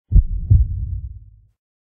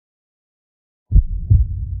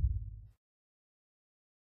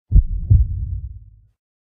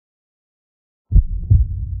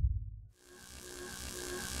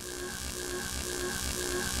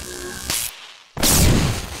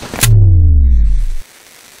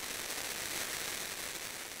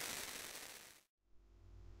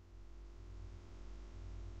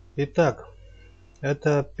Итак,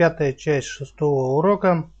 это пятая часть 6-го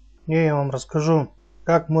урока. В ней я вам расскажу,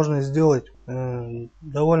 как можно сделать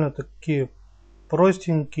довольно-таки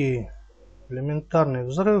простенький элементарный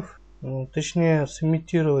взрыв, точнее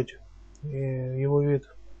сымитировать его вид.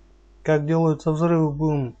 Как делаются взрывы,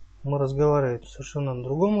 будем мы разговаривать совершенно на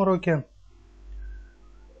другом уроке.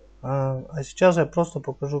 А сейчас я просто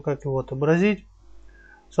покажу, как его отобразить.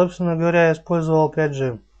 Собственно говоря, я использовал опять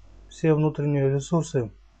же все внутренние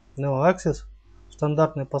ресурсы NeoAxis в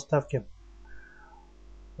стандартной поставке.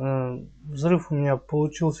 Взрыв у меня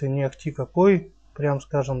получился не ахти какой, прям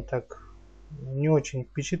скажем так, не очень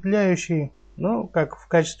впечатляющий. Но как в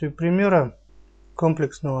качестве примера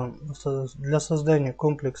комплексного, для создания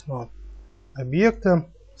комплексного объекта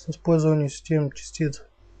с использованием систем частиц,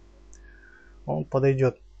 он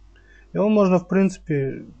подойдет. Его можно, в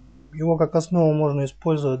принципе, его как основу можно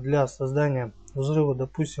использовать для создания взрыва,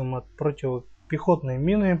 допустим, от противопехотной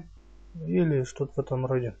мины или что-то в этом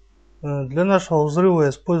роде. Для нашего взрыва я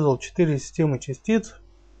использовал 4 системы частиц.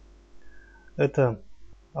 Это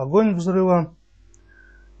огонь взрыва.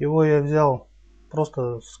 Его я взял,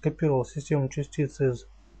 просто скопировал систему частиц из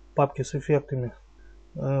папки с эффектами.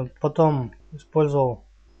 Потом использовал,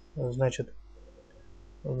 значит,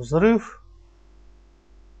 взрыв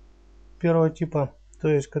первого типа, то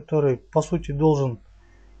есть который по сути должен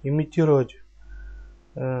имитировать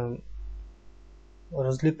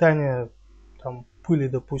разлетание там пыли,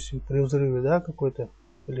 допустим, при взрыве, да, какой-то,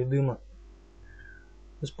 или дыма.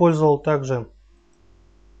 Использовал также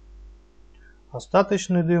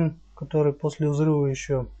остаточный дым, который после взрыва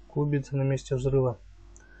еще клубится на месте взрыва,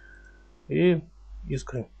 и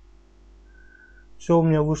искры. Все у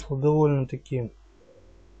меня вышло довольно-таки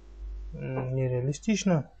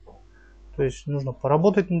нереалистично, то есть нужно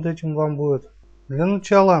поработать над этим вам будет. Для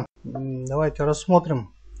начала давайте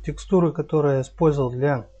рассмотрим текстуры, которые я использовал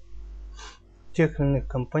для тех или иных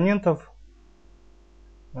компонентов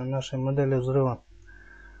нашей модели взрыва.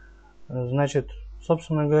 Значит,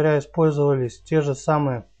 собственно говоря, использовались те же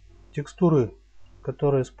самые текстуры,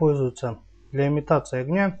 которые используются для имитации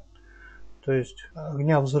огня, то есть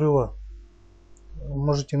огня взрыва.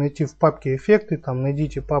 Можете найти в папке эффекты, там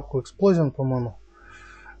найдите папку Explosion, по-моему.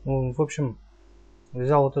 В общем,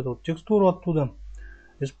 взял вот эту вот текстуру оттуда,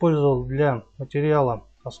 использовал для материала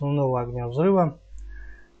основного огня взрыва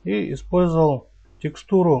и использовал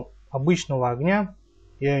текстуру обычного огня.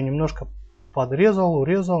 Я ее немножко подрезал,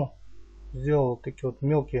 урезал, сделал такие вот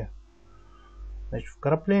мелкие, значит,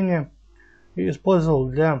 вкрапления и использовал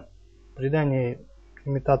для придания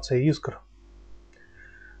имитации искр.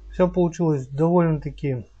 Все получилось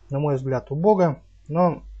довольно-таки, на мой взгляд, убого,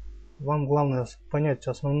 но вам главное понять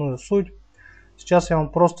основную суть. Сейчас я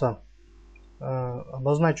вам просто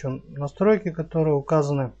обозначу настройки, которые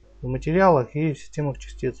указаны в материалах и в системах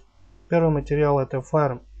частиц. Первый материал это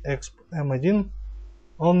Fire Exp M1.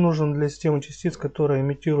 Он нужен для системы частиц, которая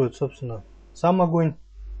имитирует, собственно, сам огонь.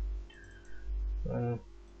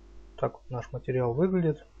 Так вот наш материал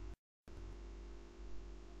выглядит.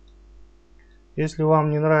 Если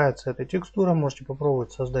вам не нравится эта текстура, можете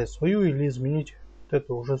попробовать создать свою или изменить вот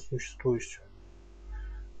эту уже существующую.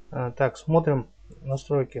 Так, смотрим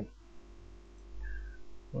настройки.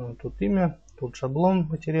 Тут имя, тут шаблон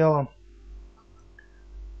материала.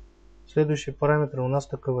 Следующие параметры у нас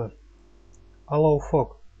таковы. Allow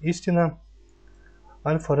fog истина,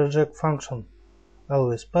 Alpha reject function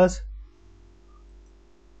always pass,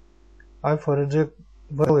 Alpha reject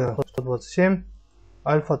value 127,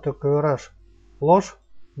 Alpha to coverage ложь,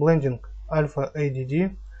 blending Alpha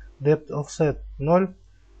ADD, depth offset 0,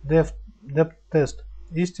 depth test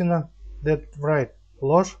истина, depth right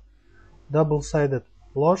ложь, double sided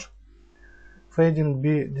ложь, fading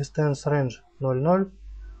B distance range 00,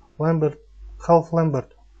 Lambert half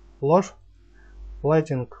Lambert ложь,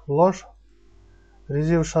 lighting ложь,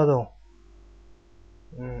 receive shadow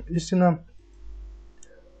истина,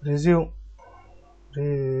 receive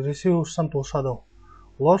sample shadow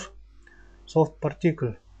ложь, soft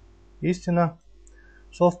particle истина,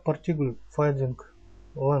 soft particle fading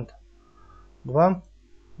length 2,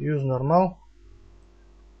 use normal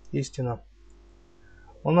истина.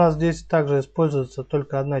 У нас здесь также используется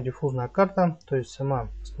только одна диффузная карта, то есть сама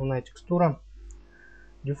основная текстура.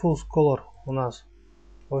 Diffuse Color у нас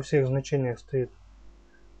во всех значениях стоит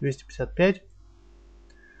 255.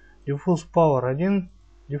 Diffuse Power 1.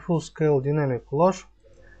 Diffuse Scale Dynamic ложь.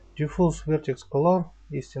 Diffuse Vertex Color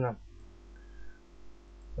истина.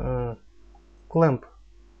 Clamp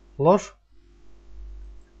ложь.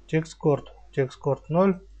 Text Chord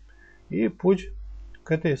 0. И путь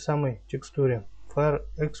к этой самой текстуре Fire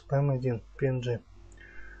Exp M1 PNG.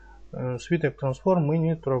 свиток трансформ мы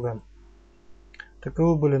не трогаем.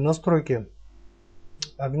 Таковы были настройки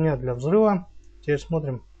огня для взрыва. Теперь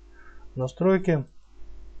смотрим настройки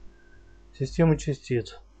системы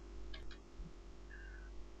частиц.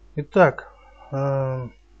 Итак,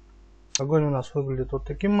 огонь у нас выглядит вот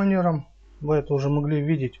таким манером. Вы это уже могли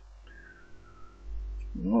видеть,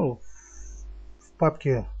 в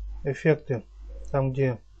папке эффекты, там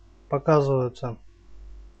где показываются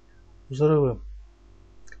взрывы,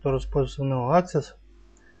 которые используются в NeoAxis.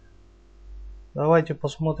 Давайте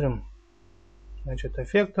посмотрим,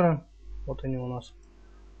 эффекторы. Вот они у нас.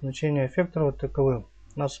 Значения эффектора вот таковы.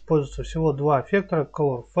 У нас используется всего два эффектора.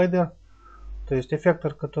 Color Fader, то есть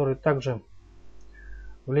эффектор, который также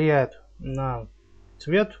влияет на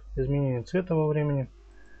цвет, изменение цвета во времени,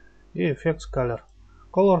 и эффект Color.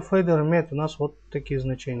 Color Fader имеет у нас вот такие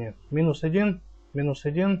значения: -1,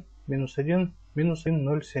 -1, -1,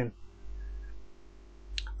 -1,07.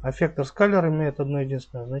 Эффектор Color имеет одно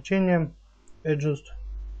единственное значение Adjust,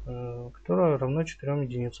 которое равно 4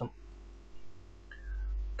 единицам.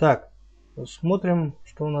 Так, смотрим,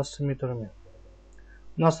 что у нас с эмиттерами.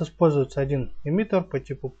 У нас используется один эмиттер по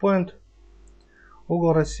типу Point.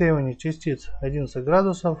 Угол рассеивания частиц 11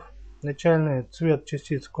 градусов. Начальный цвет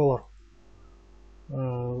частиц Color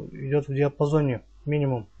идет в диапазоне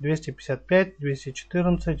минимум 255,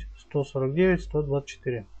 214, 149,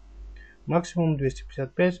 124. Максимум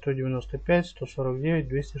 255, 195, 149,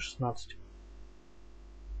 216.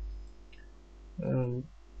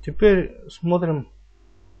 Теперь смотрим,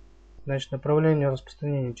 направление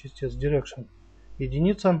распространения частиц Direction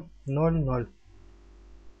единица, 0, 0.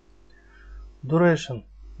 Duration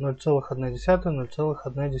 0,1,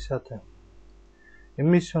 0,1.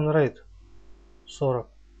 Emission Rate 40.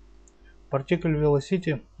 Particle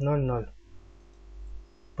Velocity 0,0.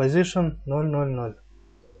 Position 0,00.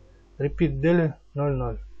 Repeat Daily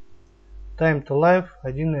 0,0. Time to Life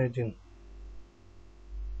 1,1.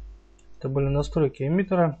 Это были настройки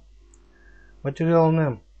эмиттера. Material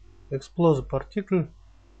Name Explosive Particle.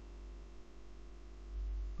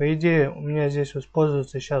 По идее, у меня здесь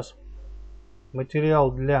используется сейчас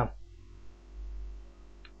материал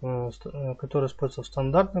который используется в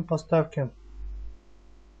стандартной поставке.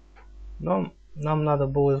 Но нам надо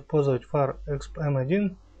было использовать Fire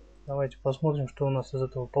XM1. Давайте посмотрим, что у нас из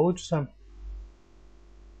этого получится.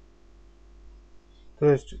 То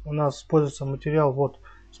есть у нас используется материал вот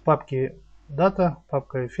с папки Data,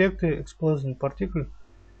 папка Эффекты, Explosion Particle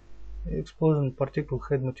и Explosion Particle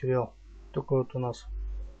Head материал. Только вот у нас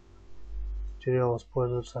материал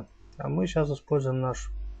используется. А мы сейчас используем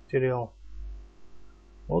наш материал.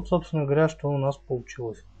 Вот, собственно говоря, что у нас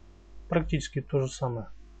получилось. Практически то же самое.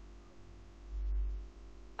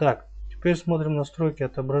 Так, теперь смотрим настройки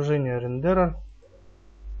отображения рендера.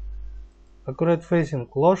 Accurate Facing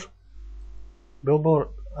ложь. Billboard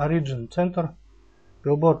Origin Center.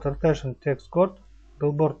 Billboard Rotation Text Chord.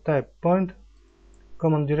 Billboard Type Point.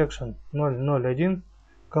 Common Direction 001.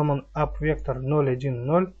 Common Up Vector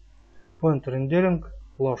 010. Point Rendering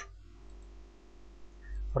ложь.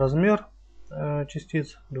 Размер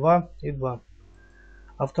частиц 2 и 2.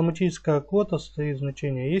 Автоматическая квота состоит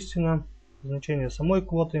значение истина. Значение самой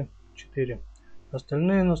квоты 4.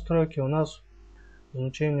 Остальные настройки у нас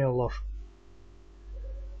значение ложь.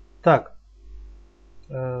 Так,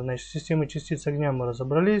 с системой частиц огня мы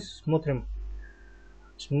разобрались. Смотрим,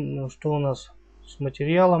 что у нас с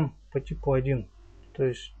материалом по типу 1. То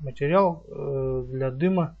есть материал для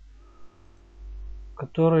дыма,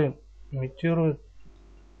 который имитирует,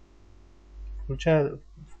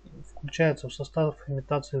 включается в состав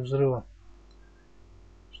имитации взрыва.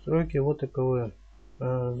 Настройки вот таковые.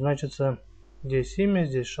 Значится, здесь имя,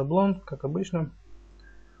 здесь шаблон, как обычно.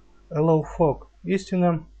 Allow Fog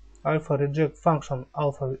истина. Alpha Reject Function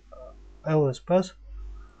Alpha LSPS.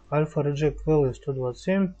 Alpha Reject Value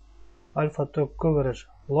 127. Alpha Top Coverage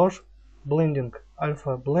ложь. Blending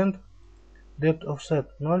Alpha Blend. Depth Offset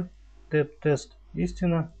 0. Depth Test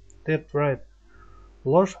истина. Depth Right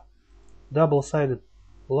ложь. Double Sided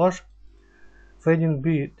ложь. Fading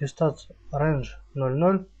B Distance Range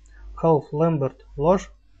 0,0. Half Lambert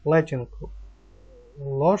ложь. Lighting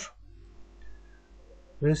ложь.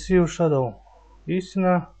 Receive Shadow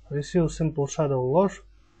истина. Receive Simple Shadow ложь.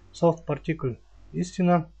 Soft Particle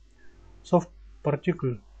истина. Soft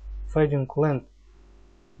Particle Fading Length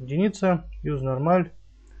единица. Use Normal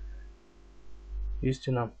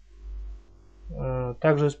истина.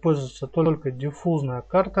 Также используется только диффузная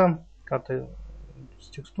карта с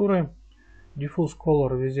текстурой. Diffuse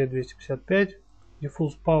Color везде 255.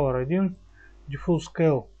 Diffuse Power 1. Diffuse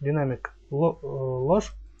Scale Dynamic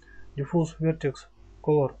ложь. Diffuse Vertex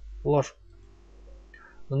Color ложь.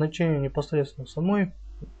 значение непосредственно самой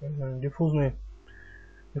диффузного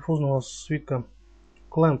свитка.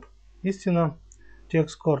 Clamp истина,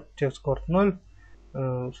 текст-корд 0.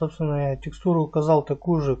 Собственно, я текстуру указал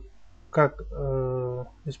такую же, как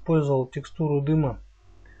использовал текстуру дыма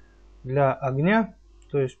для огня.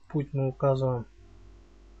 То есть путь мы указываем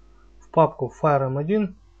в папку Fire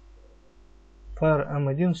M1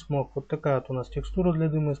 Smoke. Вот такая вот у нас текстура для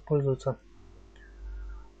дыма используется.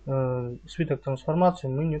 Свиток трансформации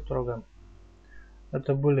мы не трогаем.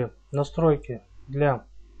 Это были настройки для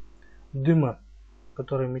дыма,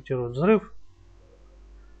 который имитирует взрыв.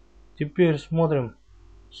 Теперь смотрим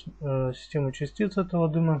систему частиц этого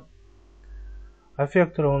дыма.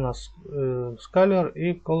 Аффекторы у нас Scalar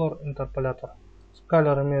и Color интерполятор.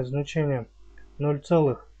 Scalar имеет значение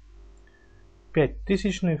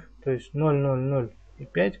 0,5, то есть 0,00 и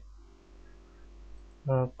 5.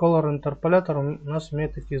 Color интерполятор у нас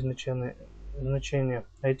имеет такие значения.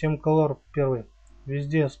 Item Color первый.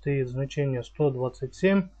 Везде стоит значение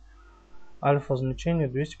 127, альфа значение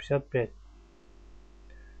 255.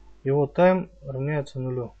 Его time равняется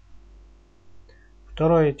нулю.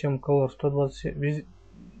 Второй Item Color 127,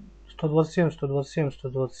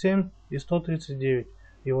 127 и 139.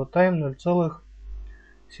 Его time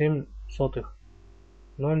 0,7.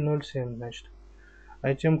 0,07 значит.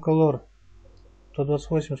 Item Color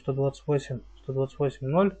 128,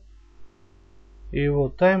 0. И его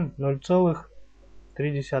time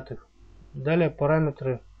 0,3. Далее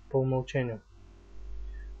параметры по умолчанию.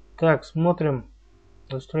 Так, смотрим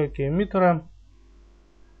настройки эмиттера.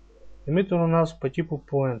 Эмиттер у нас по типу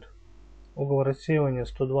Point. Угол рассеивания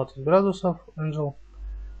 120 градусов. Angel.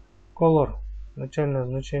 Color. Начальное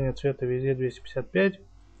значение цвета везде 255.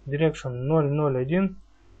 Direction 0,01.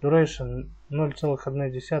 Duration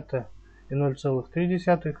 0,1 и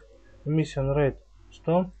 0,3. Emission Rate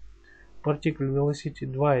 100. Particle Velocity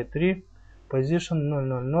 2,3. Position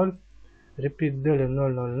 0,00. Repeat Daily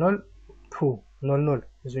 0,00.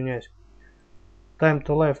 Извиняюсь. Time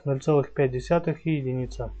to Life 0,5 и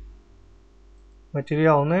единица.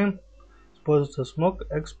 Материал Name используется Smoke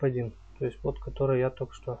Exp1. То есть вот, который я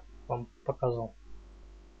только что вам показал.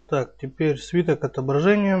 Так, теперь свиток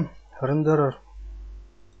отображения. Renderer.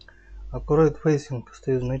 Accurate Facing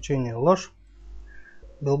стоит значение ложь.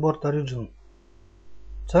 Billboard Origin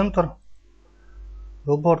центр.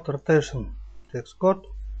 Billboard Rotation Text Chord.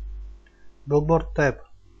 Billboard Type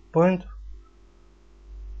Point.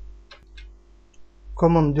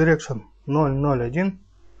 Common Direction 0,01.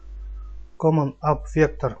 Common Up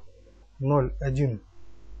Vector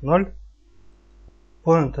 0,1,0.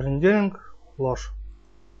 Point Rendering ложь.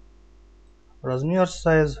 Размер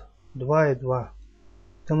Size 2,2.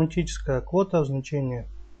 Тематическая квота значение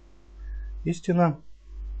истина.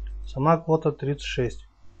 Сама квота 36.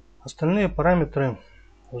 Остальные параметры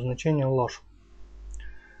значение ложь.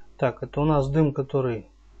 Так, это у нас дым, который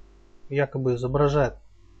якобы изображает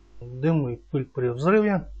дым и пыль при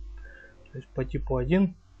взрыве. То есть по типу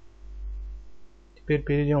 1. Теперь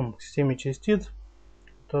перейдем к системе частиц,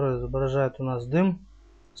 которая изображает у нас дым,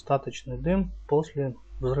 остаточный дым после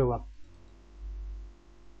взрыва.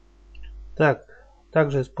 Так,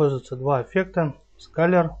 также используются два эффекта.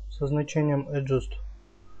 Scalar со значением Adjust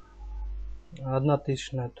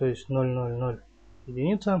 1/1000, то есть 0,00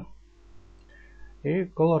 единица. И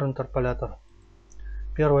Color интерполятор.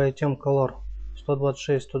 Первый Item Color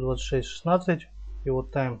 126, 16. Его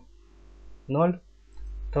time 0.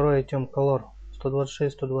 Второй Item Color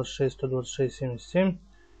 126, 77.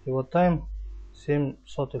 Его time 0,07,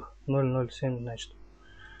 0,07 значит.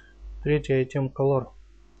 Третий Item Color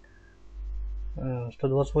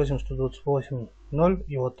 128, 0.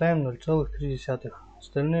 Его time 0,3.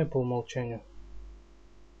 Остальные по умолчанию.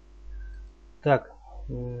 Так,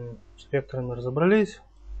 с векторами разобрались.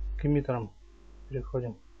 К эмиттерам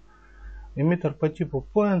переходим. Эмиттер по типу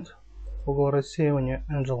Point. Угол рассеивания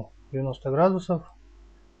Angel 90 градусов.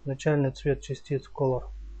 Начальный цвет частиц Color.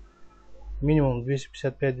 Минимум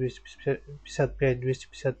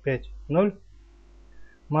 255, 0.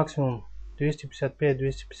 Максимум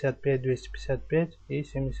 255 и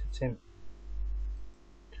 77.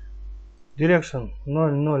 Direction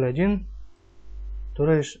 0,01.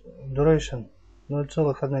 Duration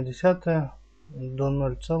 0,1 до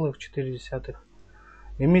 0,4.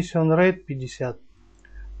 Emission Rate 50.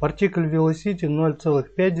 Particle Velocity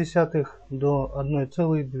 0,5 до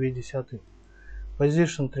 1,2.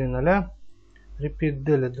 Position 3,0. Repeat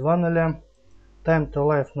Daily 2,0. Time to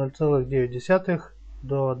Life 0,9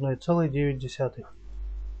 до 1,9.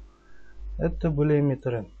 Это были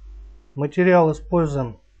эмиттеры. Материал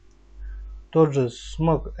используем тот же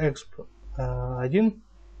Smoke Exp 1.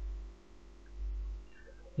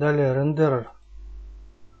 Далее renderer.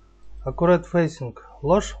 Accurate facing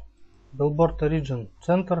ложь. Billboard origin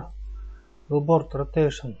center. Billboard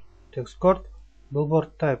rotation text chord.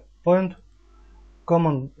 Billboard type point.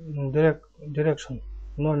 Common direction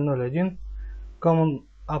 001. Common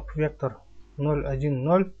up vector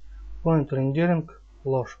 010. Point rendering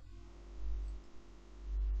ложь.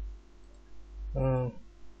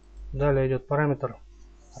 Далее идет параметр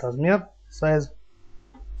размер size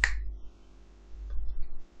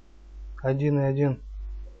 1.1.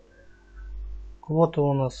 Квота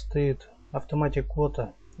у нас стоит автоматик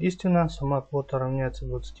квота истина, сама квота равняется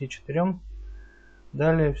 24.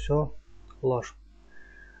 Далее все ложь.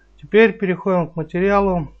 Теперь переходим к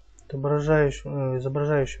материалу,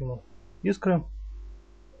 изображающему искры.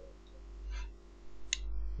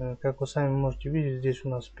 Как вы сами можете видеть, здесь у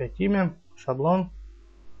нас 5 имя, шаблон.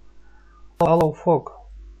 Allow fog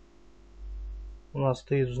у нас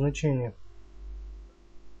стоит в значении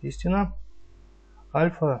истина.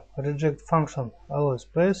 Alpha reject function allow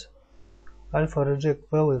space. Alpha reject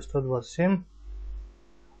value 127.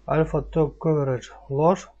 Alpha top coverage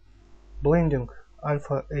ложь. Blending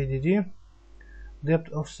alpha add. Depth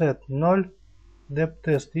offset 0. Depth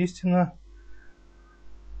test истина.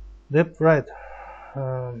 Depth right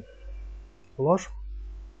ложь.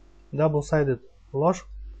 Double sided ложь.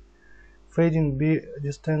 Fading B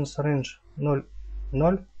distance range 0.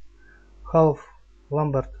 Half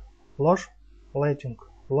Lambert ложь. Lighting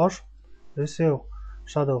ложь. Receive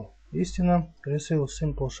shadow истина. Receive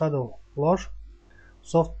simple shadow ложь.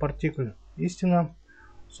 Soft particle истина.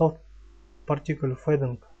 Soft particle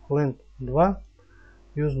fading length 2.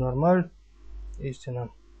 Use normal истина.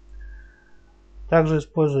 Также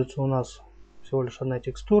используется у нас всего лишь одна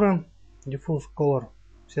текстура. Diffuse color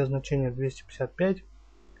все значения 255.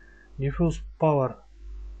 Diffuse power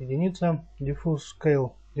единица. Diffuse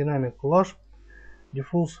scale dynamic ложь.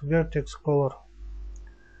 Diffuse vertex color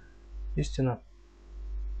истина.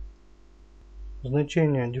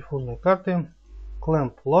 Значение диффузной карты.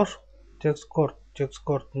 Clamp ложь. Text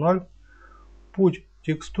chord 0. Путь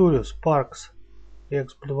текстуре Sparks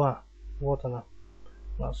X2. Вот она.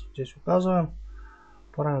 У нас здесь указываем.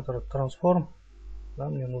 Параметр transform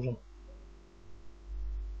нам не нужен.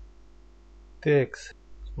 Текст.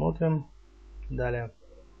 Смотрим. Далее.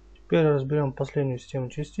 Теперь разберем последнюю систему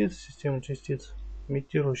частиц. Система частиц,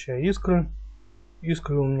 имитирующая искры.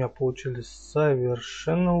 Искры у меня получились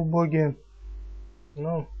совершенно убогие.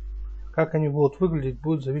 Но как они будут выглядеть,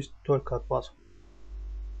 будет зависеть только от вас.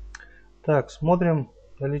 Так, смотрим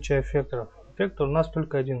наличие эффекторов. Эффектор у нас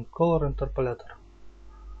только один. Color интерполятор.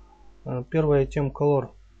 Первый item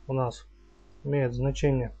color у нас имеет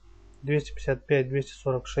значение 255,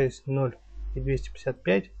 246, 0 и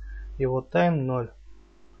 255. Его time 0.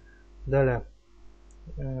 Далее.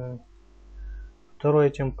 Второй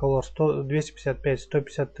item color 255,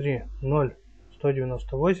 153, 0,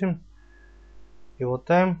 198. Его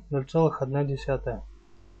time 0,1.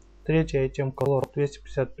 Третий item color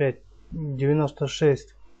 255,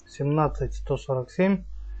 96, 17, 147.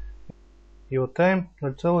 Его time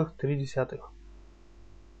 0,3.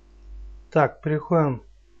 Так, переходим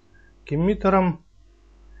к эмиттерам.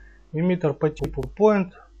 Эмиттер по типу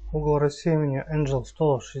point. Угол рассеивания Angel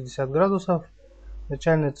 160 градусов.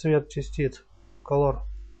 Начальный цвет частиц color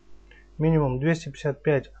минимум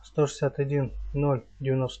 255, 161, 0,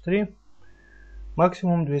 93.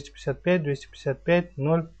 Максимум 255, 255,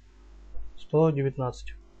 0,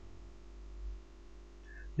 119.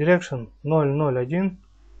 Direction 001.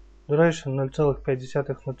 Duration 0,5,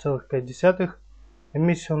 0,5.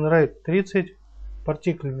 Emission rate 30.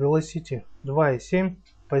 Particle velocity 2,7.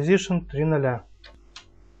 Position 3,0.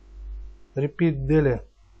 Repeat daily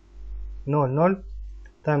 0,0.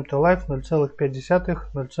 Time to life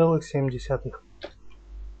 0,5, 0,7.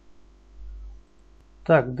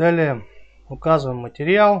 Так, далее указываем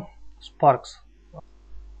материал Sparks.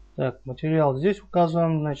 Так, материал здесь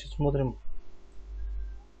указываем. Значит, смотрим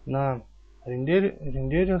на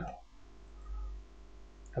рендерер.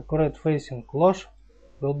 Accurate facing ложь.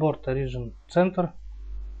 Billboard origin center.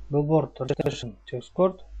 Billboard rotation text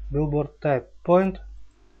chord. Billboard type point.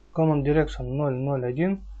 Common direction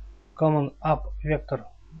 001. Common up vector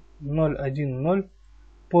 010.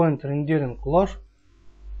 Point rendering ложь.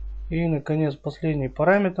 И наконец последний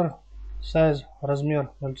параметр size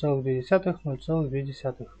размер 0,2,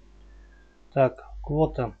 0,2. Так,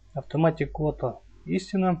 квота автоматик квота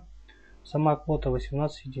истина. Сама квота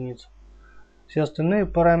 18 единиц. Все остальные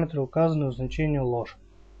параметры указаны в значении ложь.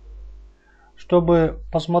 Чтобы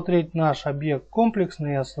посмотреть наш объект комплексно,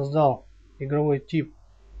 я создал игровой тип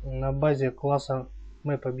на базе класса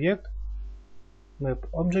MapObject.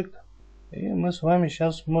 И мы с вами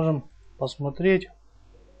сейчас можем посмотреть,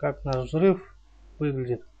 как наш взрыв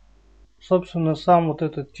выглядит. Собственно, сам вот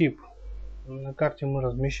этот тип на карте мы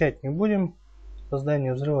размещать не будем.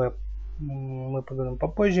 Создание взрыва мы поговорим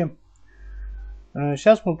попозже.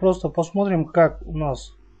 Сейчас мы просто посмотрим, как у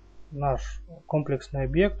нас наш комплексный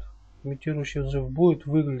объект, имитирующий взрыв, будет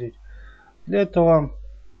выглядеть. Для этого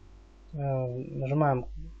нажимаем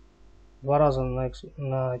два раза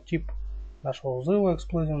на тип нашего взрыва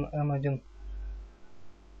Explosion M1.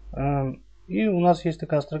 И у нас есть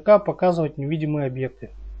такая строка «Показывать невидимые объекты».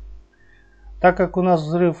 Так как у нас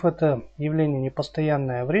взрыв это явление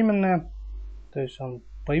непостоянное, а временное, то есть он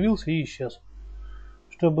появился и исчез.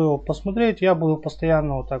 Чтобы его посмотреть, я буду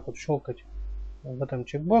постоянно вот так вот щелкать в этом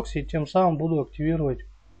чекбоксе и тем самым буду активировать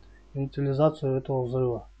инициализацию этого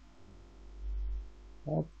взрыва.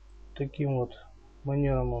 Вот таким вот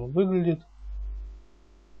манером он выглядит.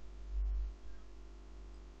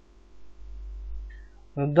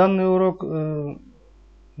 Данный урок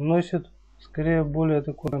носит скорее более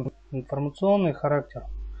такой информационный характер,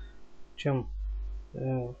 чем...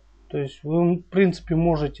 то есть вы в принципе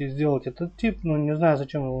можете сделать этот тип, но не знаю,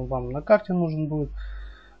 зачем он вам на карте нужен будет.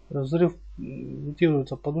 Взрыв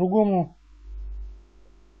имитируется по-другому.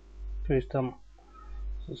 То есть там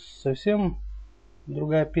совсем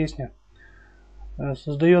другая песня.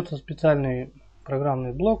 Создается специальный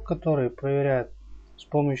программный блок, который проверяет с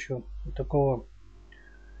помощью такого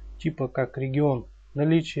типа как регион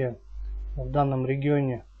наличие в данном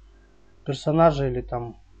регионе персонажа или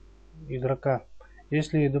там игрока.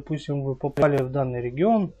 Если, допустим, вы попали в данный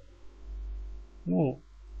регион, ну,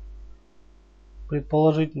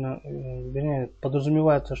 предположительно, вернее,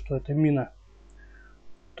 подразумевается, что это мина,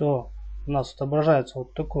 то у нас отображается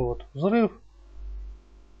вот такой вот взрыв.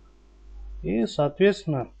 И,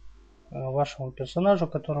 соответственно, вашему персонажу,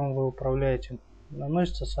 которым вы управляете,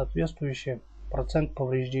 наносится соответствующий процент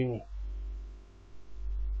повреждений.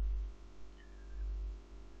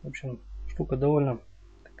 В общем, штука довольно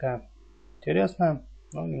такая интересная,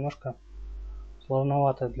 но немножко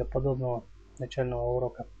сложноватая для подобного начального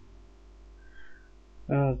урока.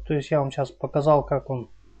 То есть я вам сейчас показал, как он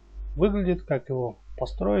выглядит, как его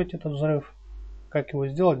построить, этот взрыв. Как его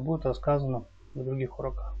сделать, будет рассказано в других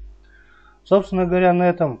уроках. Собственно говоря, на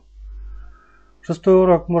этом 6-й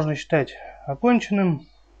урок можно считать оконченным.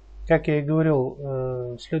 Как я и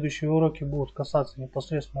говорил, следующие уроки будут касаться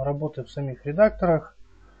непосредственно работы в самих редакторах,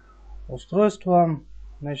 устройства,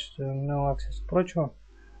 значит, NeoAxis и прочего.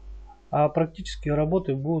 А практические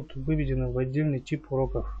работы будут выведены в отдельный тип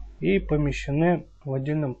уроков и помещены в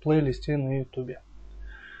отдельном плейлисте на YouTube.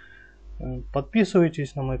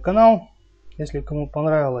 Подписывайтесь на мой канал. Если кому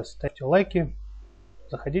понравилось, ставьте лайки.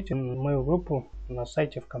 Заходите на мою группу на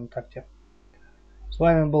сайте ВКонтакте. С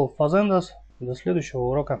вами был Фазендас. До следующего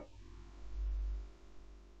урока.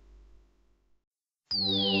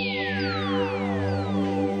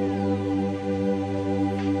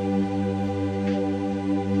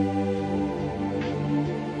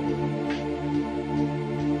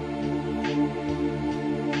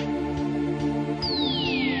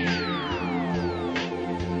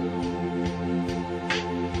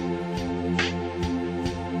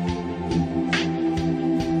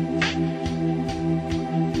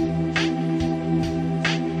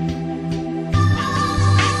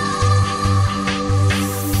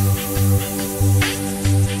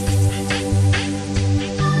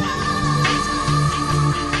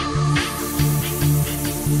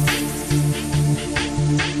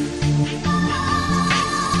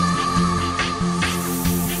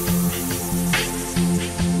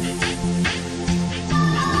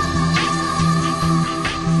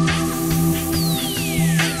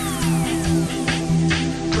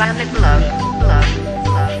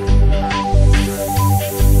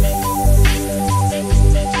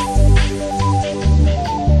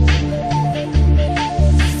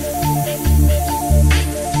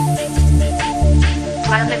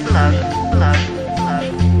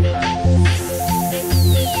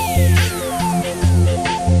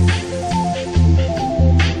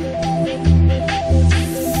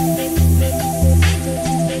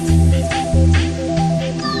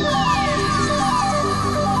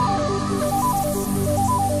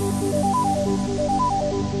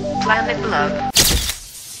 Planet Love.